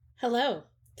Hello,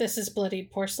 this is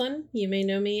Bloodied Porcelain. You may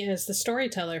know me as the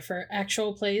storyteller for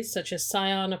actual plays such as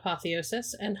Scion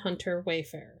Apotheosis and Hunter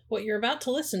Wayfarer. What you're about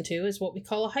to listen to is what we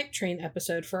call a Hype Train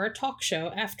episode for our talk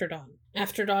show After Dawn.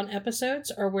 After Dawn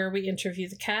episodes are where we interview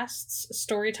the casts,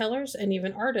 storytellers, and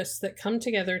even artists that come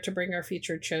together to bring our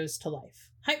featured shows to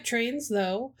life. Hype Trains,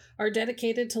 though, are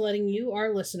dedicated to letting you,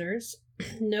 our listeners,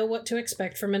 know what to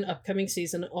expect from an upcoming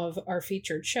season of our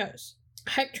featured shows.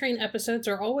 Hype Train episodes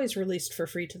are always released for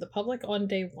free to the public on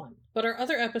day one, but our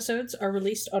other episodes are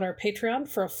released on our Patreon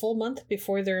for a full month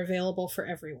before they're available for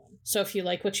everyone. So if you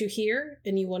like what you hear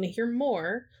and you want to hear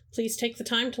more, please take the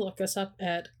time to look us up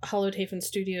at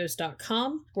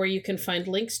hollowedhavenstudios.com, where you can find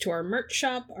links to our merch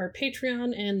shop, our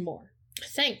Patreon, and more.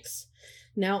 Thanks!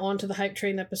 Now on to the Hype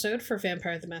Train episode for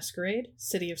Vampire the Masquerade,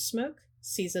 City of Smoke,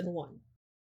 Season 1.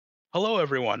 Hello,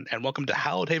 everyone, and welcome to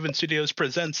Hallowed Haven Studios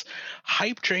presents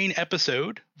Hype Train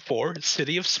episode for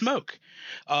City of Smoke.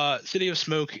 City of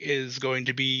Smoke is going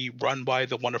to be run by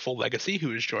the wonderful Legacy,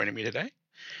 who is joining me today.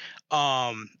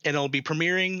 And it'll be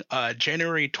premiering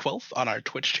January 12th on our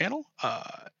Twitch channel.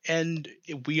 And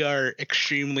we are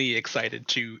extremely excited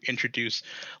to introduce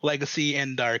Legacy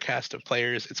and our cast of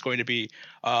players. It's going to be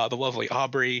the lovely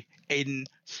Aubrey, Aiden,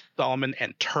 Solomon,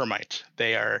 and Termite.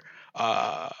 They've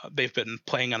been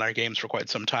playing on our games for quite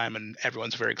some time, and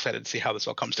everyone's very excited to see how this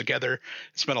all comes together.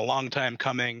 It's been a long time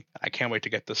coming. I can't wait to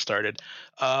get this started.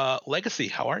 Legacy,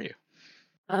 how are you?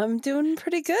 I'm doing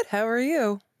pretty good. How are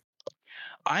you?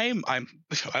 I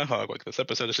don't know what this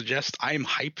episode to suggest. I'm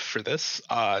hype for this.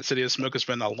 City of Smoke has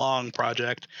been a long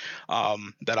project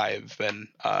that I've been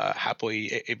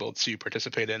happily able to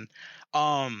participate in.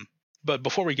 But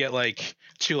before we get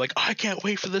to I can't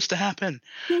wait for this to happen.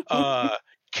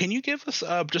 Can you give us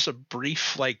just a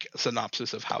brief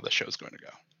synopsis of how the show's going to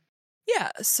go?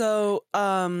 Yeah. So,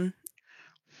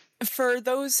 for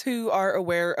those who are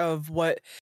aware of what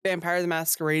Vampire the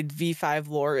Masquerade V5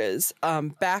 lore is,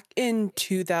 back in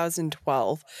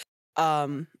 2012,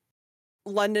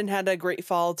 London had a great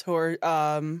fall tour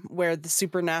where the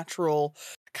supernatural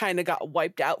kind of got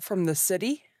wiped out from the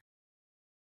city.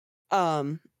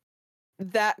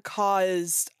 That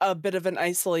caused a bit of an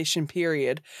isolation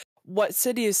period. What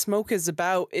City of Smoke is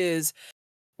about is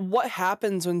what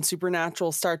happens when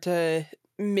supernatural start to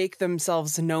make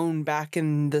themselves known back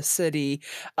in the city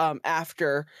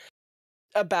after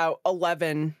about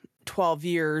 11, 12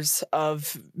 years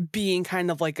of being kind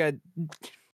of like a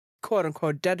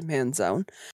quote-unquote dead man zone.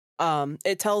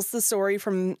 It tells the story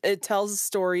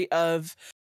of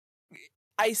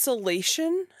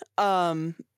isolation,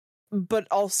 but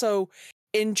also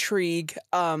intrigue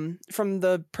from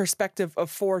the perspective of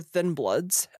four Thin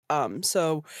Bloods.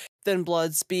 So Thin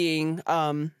Bloods being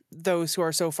those who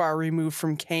are so far removed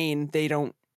from Cain, they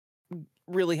don't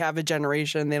really have a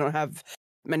generation. They don't have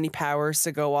many powers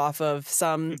to go off of.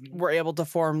 Some were able to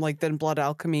form Thin Blood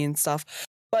alchemy and stuff.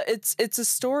 But it's a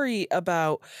story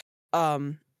about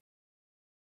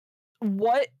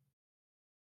what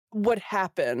would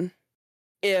happen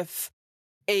if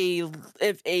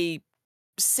a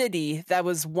city that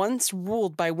was once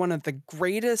ruled by one of the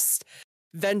greatest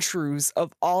Ventrus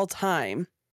of all time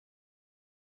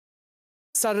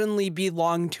suddenly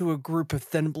belonged to a group of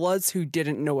Thin Bloods who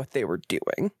didn't know what they were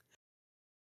doing.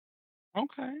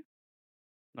 Okay.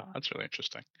 No, that's really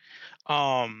interesting.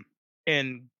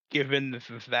 And given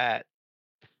that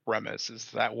premise, is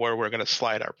that where we're going to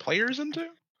slide our players into?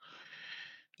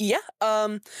 Yeah.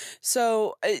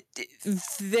 So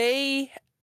they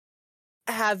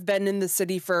have been in the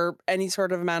city for any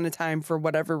sort of amount of time for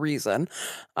whatever reason.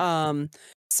 Some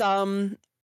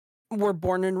were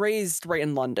born and raised right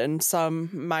in London. Some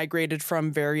migrated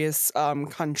from various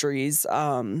countries.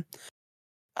 Some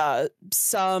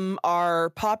are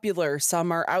popular,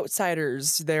 some are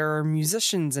outsiders. There are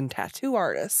musicians and tattoo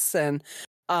artists, and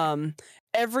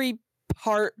every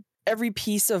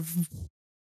piece of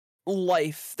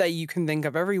life that you can think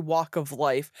of, every walk of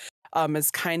life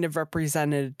is kind of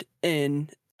represented in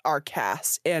our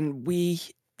cast. And we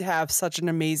have such an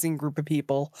amazing group of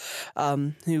people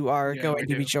who are going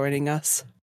to be joining us.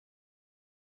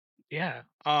 Yeah.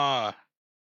 Yeah,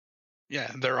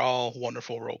 they're all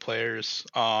wonderful role players.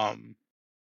 And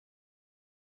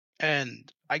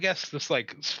I guess just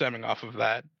stemming off of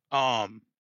that,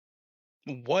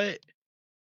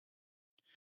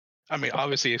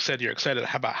 obviously you said you're excited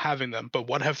about having them, but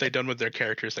what have they done with their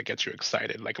characters that gets you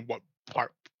excited? What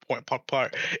part,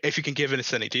 if you can give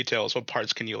us any details, what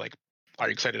parts are you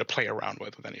excited to play around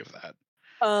with any of that?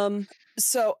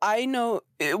 So I know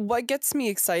what gets me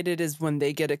excited is when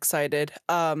they get excited.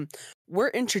 We're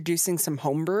introducing some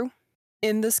homebrew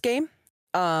in this game.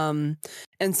 and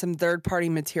some third-party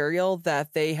material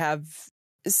that they have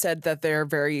said that they're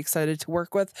very excited to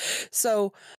work with.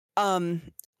 So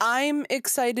I'm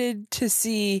excited to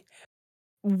see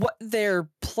what their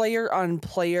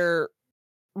player-on-player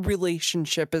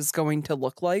relationship is going to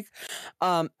look like,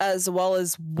 as well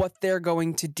as what they're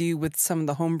going to do with some of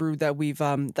the homebrew that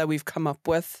we've come up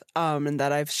with, and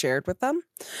that I've shared with them.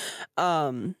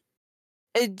 And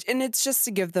it's just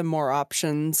to give them more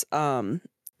options. The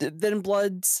Thin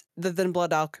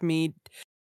Blood Alchemy,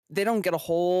 they don't get a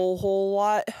whole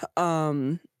lot.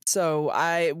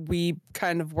 So we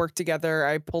kind of worked together.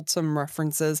 I pulled some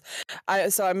references.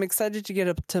 So I'm excited to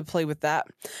get to play with that.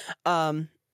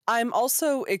 I'm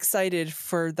also excited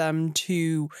for them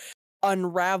to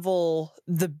unravel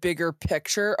the bigger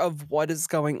picture of what is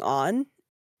going on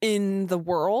in the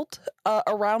world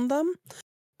around them.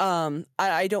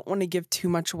 I don't want to give too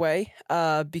much away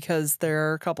because there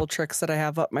are a couple tricks that I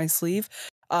have up my sleeve,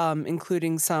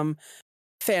 including some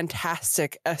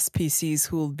fantastic SPCs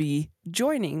who will be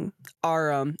joining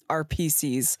our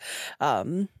PCs,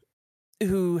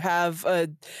 who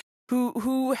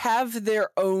have their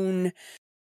own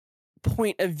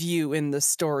point of view in the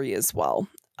story as well.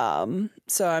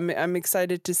 So I'm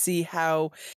excited to see how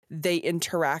they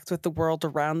interact with the world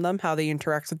around them, how they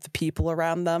interact with the people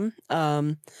around them.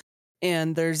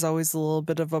 And there's always a little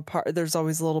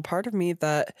part of me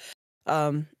that,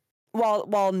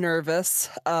 while nervous,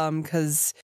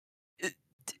 because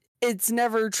it's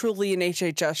never truly an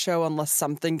HHS show unless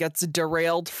something gets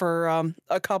derailed for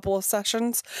a couple of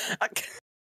sessions.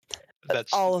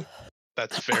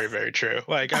 That's very, very true.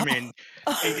 Like, I mean,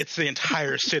 it's the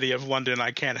entire city of London.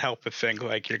 I can't help but think,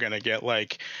 like, you're going to get,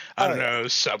 like, I don't know,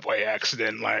 subway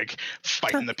accident, like,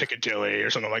 fighting the Piccadilly or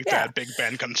something like that. Big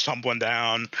Ben comes tumbling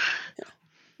down.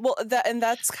 Well,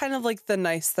 that's kind of like the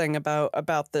nice thing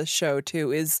about this show,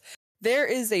 too, is there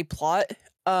is a plot,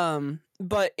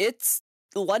 but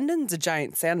London's a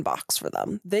giant sandbox for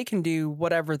them. They can do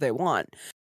whatever they want.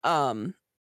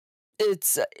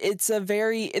 This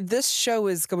show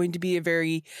is going to be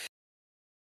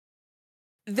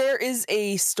there is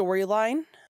a storyline,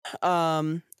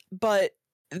 but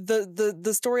the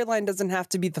storyline doesn't have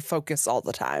to be the focus all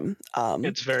the time.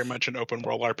 It's very much an open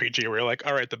world RPG where you're like,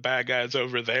 all right, the bad guy's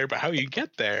over there, but how you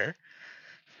get there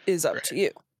is up to you.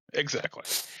 Exactly.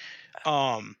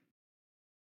 Yeah,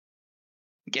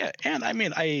 and I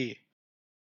mean,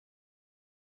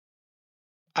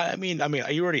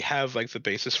 you already have like the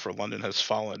basis for London Has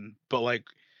Fallen, but like,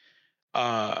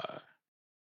 I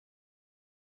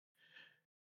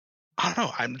don't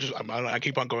know. I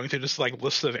keep on going through this like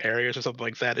list of areas or something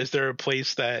like that. Is there a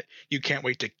place that you can't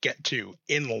wait to get to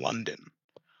in London?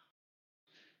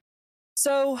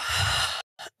 So,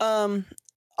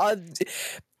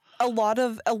 a lot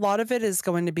of it is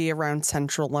going to be around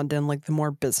central London, like the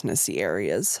more businessy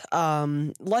areas.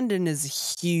 London is a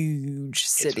huge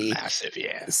city. It's massive,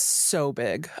 yeah. So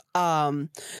big.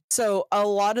 So a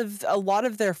lot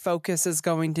of their focus is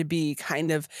going to be kind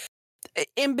of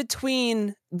in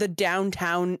between the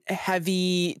downtown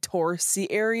heavy touristy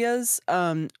areas,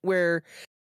 where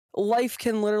life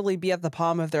can literally be at the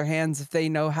palm of their hands if they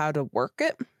know how to work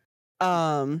it.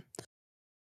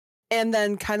 And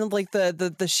then kind of like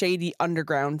the shady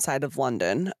underground side of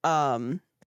London.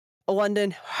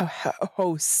 London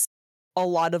hosts a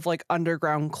lot of like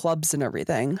underground clubs and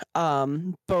everything.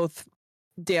 Both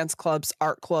dance clubs,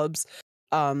 art clubs,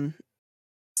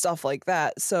 stuff like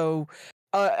that. So,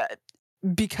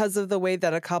 because of the way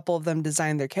that a couple of them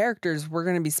design their characters,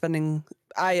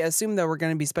 I assume that we're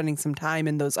going to be spending some time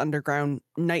in those underground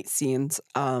night scenes,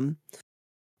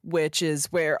 which is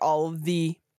where all of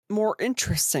the more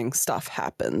interesting stuff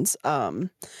happens.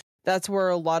 That's where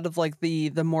a lot of like the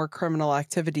more criminal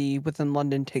activity within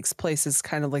London takes place, is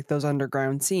kind of like those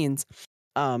underground scenes.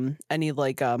 Any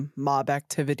like mob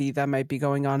activity that might be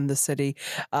going on in the city.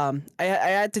 I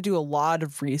had to do a lot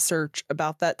of research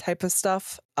about that type of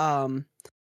stuff, kind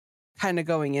of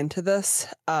going into this.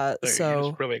 So you're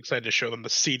just really excited to show them the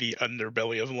seedy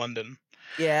underbelly of London.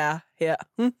 Yeah. Yeah,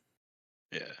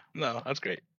 no, that's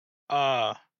great.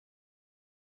 How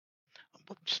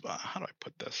do I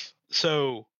put this?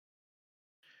 So,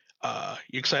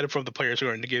 you're excited for the players who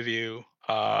are going to give you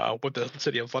what the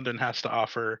city of London has to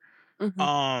offer.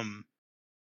 Mm-hmm.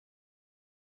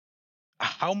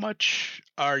 How much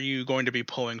are you going to be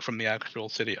pulling from the actual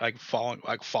city, like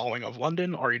falling of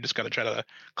London, or are you just going to try to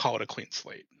call it a clean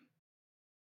slate?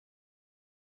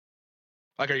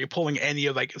 Like, are you pulling any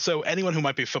of so anyone who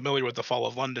might be familiar with the Fall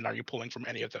of London, are you pulling from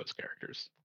any of those characters?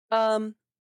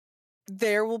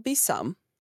 There will be some.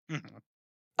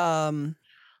 Mm-hmm.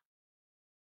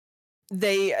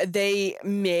 They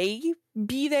may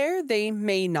be there, they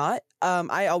may not.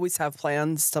 I always have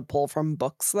plans to pull from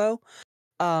books though.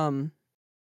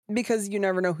 Because you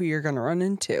never know who you're going to run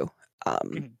into.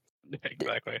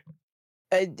 Exactly.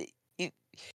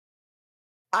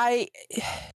 I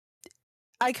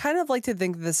I kind of like to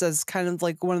think of this as kind of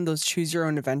like one of those choose your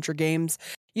own adventure games.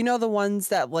 You know, the ones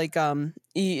that like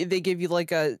they give you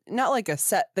like a not like a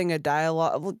set thing of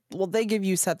dialogue. Well, they give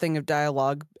you set thing of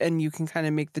dialogue, and you can kind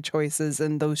of make the choices,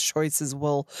 and those choices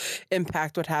will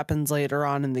impact what happens later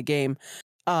on in the game.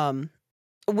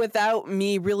 Without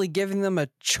me really giving them a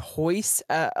choice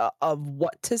of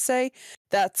what to say,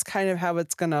 that's kind of how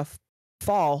it's gonna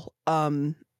fall.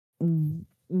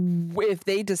 If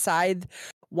they decide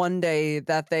one day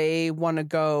that they want to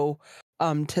go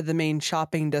to the main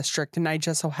shopping district, and I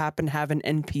just so happen to have an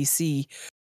NPC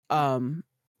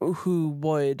who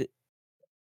would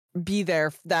be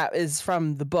there that is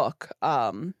from the book,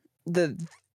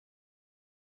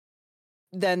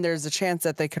 then there's a chance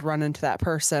that they could run into that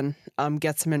person,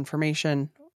 get some information,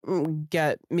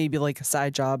 get maybe like a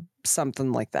side job,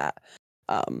 something like that.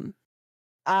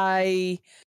 I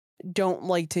don't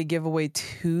like to give away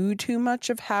too much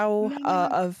of how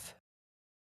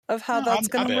of how No, that's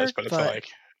I'm gonna work, but it's but like,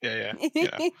 yeah.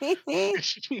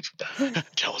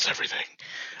 Tell us everything.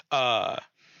 But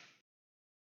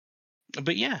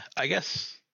yeah, I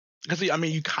guess because I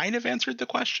mean, you kind of answered the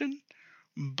question,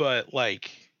 but like,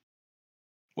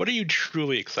 what are you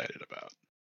truly excited about?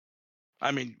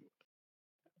 I mean,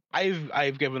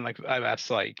 I've given like I've asked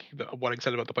like what I'm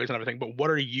excited about the place and everything, but what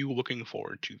are you looking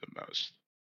forward to the most?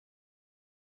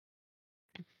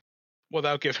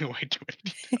 Without giving away too many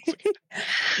details again.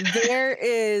 there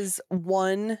is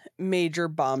one major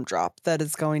bomb drop that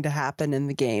is going to happen in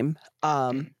the game.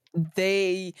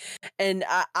 They and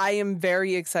I am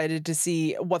very excited to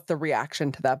see what the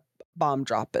reaction to that bomb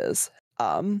drop is.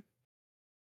 I'm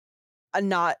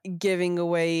not giving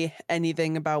away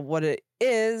anything about what it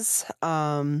is,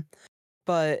 but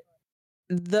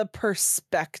the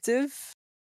perspective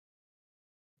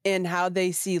and how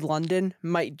they see London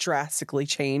might drastically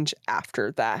change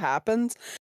after that happens.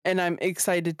 And I'm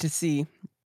excited to see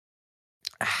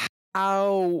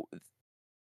how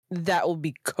that will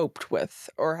be coped with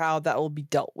or how that will be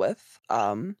dealt with.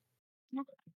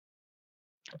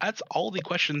 That's all the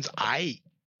questions I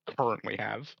currently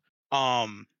have.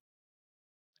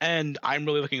 And I'm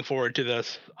really looking forward to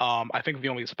this. I think the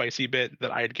only spicy bit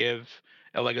that I'd give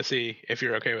a legacy, if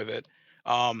you're okay with it,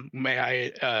 may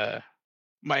I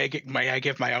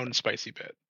give my own spicy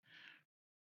bit?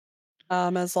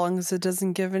 As long as it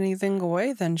doesn't give anything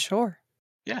away, then sure.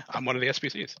 Yeah, I'm one of the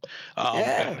SPCs.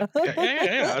 Yeah.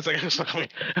 Yeah. It's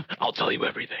like, I'll tell you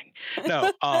everything.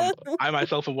 No, I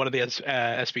myself am one of the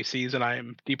SPCs, and I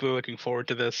am deeply looking forward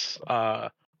to this.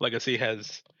 Legacy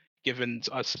has given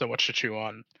us so much to chew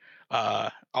on,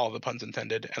 all the puns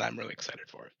intended, and I'm really excited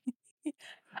for it.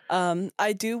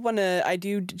 I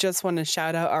do just want to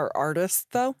shout out our artists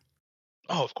though.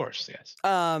 Oh, of course, yes.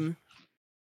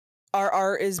 Our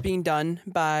art is being done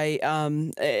by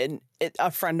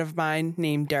a friend of mine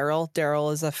named Daryl.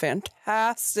 Daryl is a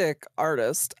fantastic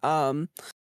artist.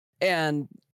 And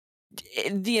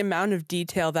the amount of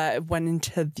detail that went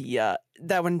into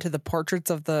the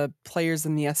portraits of the players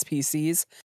in the SPCs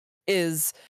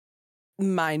is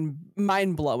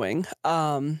mind blowing.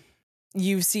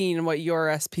 You've seen what your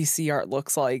SPC art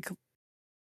looks like.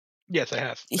 Yes, I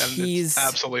have, and He's it's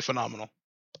absolutely phenomenal.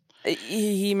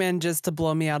 He manages to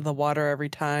blow me out of the water every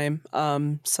time.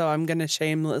 So I'm gonna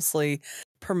shamelessly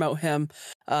promote him.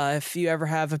 If you ever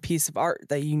have a piece of art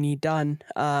that you need done,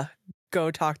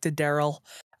 go talk to Daryl.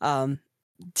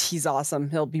 He's awesome.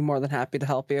 He'll be more than happy to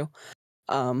help you.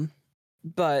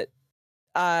 But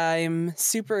I'm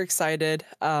super excited.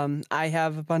 I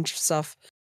have a bunch of stuff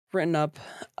written up.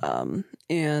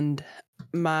 And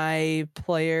my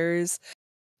players,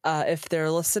 if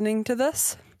they're listening to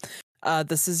this,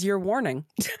 this is your warning.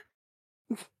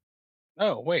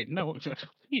 Oh wait, no,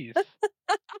 please.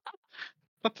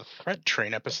 Not the threat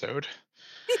train episode.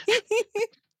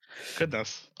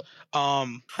 Goodness. Well,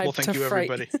 Hype thank to you,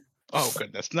 fright. everybody. Oh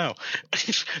goodness, no.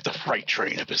 The Fright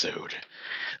Train episode.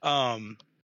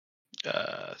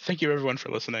 Thank you everyone for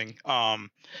listening.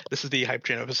 This is the Hype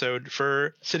Train episode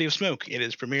for City of Smoke. It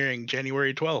is premiering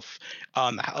January 12th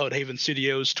on the Hallowed Haven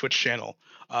Studios Twitch channel.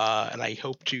 And I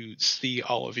hope to see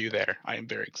all of you there. I am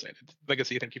very excited.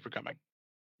 Legacy, thank you for coming.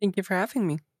 Thank you for having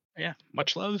me. Yeah,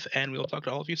 much love, and we'll talk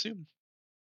to all of you soon.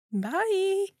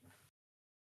 Bye.